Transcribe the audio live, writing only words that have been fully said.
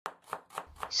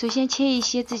首先切一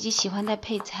些自己喜欢的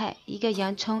配菜，一个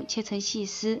洋葱切成细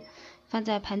丝，放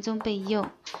在盘中备用；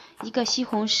一个西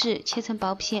红柿切成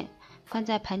薄片，放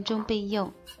在盘中备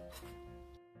用；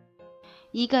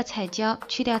一个彩椒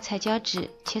去掉彩椒籽，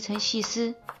切成细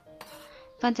丝，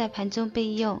放在盘中备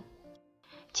用。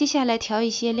接下来调一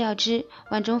些料汁，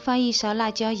碗中放1勺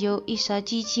辣椒油、1勺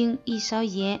鸡精、1勺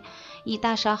盐、1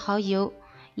大勺蚝油、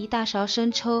1大勺生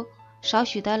抽、少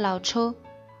许的老抽、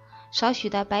少许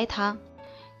的白糖，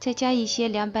再加一些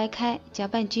凉白开，搅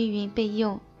拌均匀备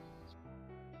用。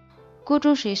锅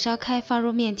中水烧开，放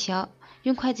入面条，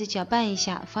用筷子搅拌一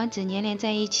下，防止粘连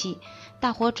在一起，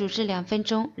大火煮至2分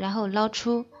钟，然后捞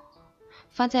出，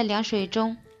放在凉水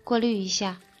中过滤一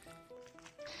下，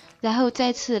然后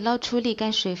再次捞出沥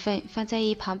干水分，放在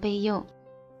一旁备用。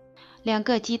2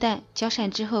个鸡蛋搅散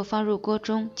之后放入锅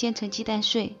中，煎成鸡蛋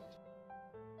碎，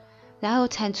然后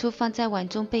铲出放在碗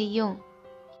中备用。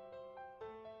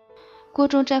锅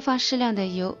中再放适量的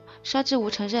油，烧至5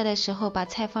成热的时候，把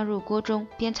菜放入锅中，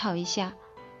煸炒一下。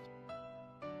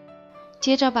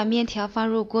接着把面条放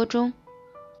入锅中，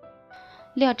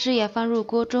料汁也放入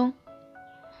锅中，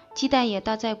鸡蛋也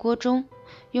倒在锅中，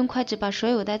用筷子把所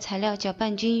有的材料搅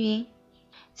拌均匀，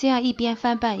这样一边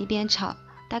翻拌一边炒，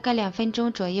大概2分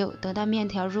钟左右，等到面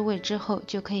条入味之后，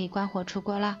就可以关火出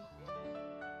锅啦。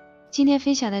今天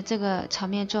分享的这个炒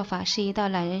面做法是一道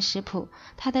懒人食谱，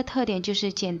它的特点就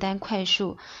是简单快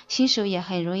速，新手也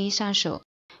很容易上手，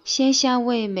鲜香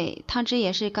味美，汤汁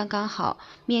也是刚刚好，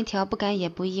面条不干也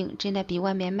不硬，真的比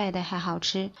外面卖的还好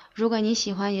吃。如果你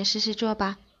喜欢也试试做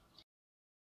吧。